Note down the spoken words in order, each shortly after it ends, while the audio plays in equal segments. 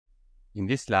In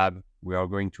this lab, we are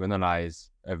going to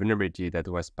analyze a vulnerability that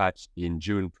was patched in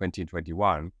June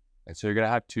 2021. And so you're going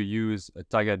to have to use a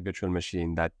target virtual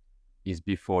machine that is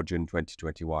before June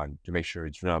 2021 to make sure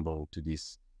it's vulnerable to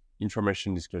this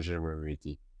information disclosure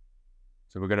vulnerability.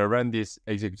 So we're going to run this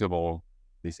executable,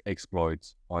 this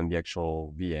exploit on the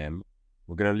actual VM.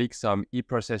 We're going to leak some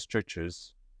eProcess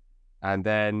structures. And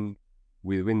then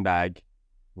with WinBag,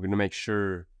 we're going to make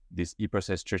sure these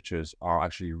eProcess structures are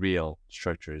actually real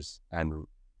structures, and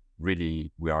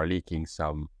really we are leaking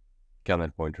some kernel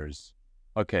pointers.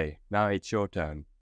 Okay, now it's your turn.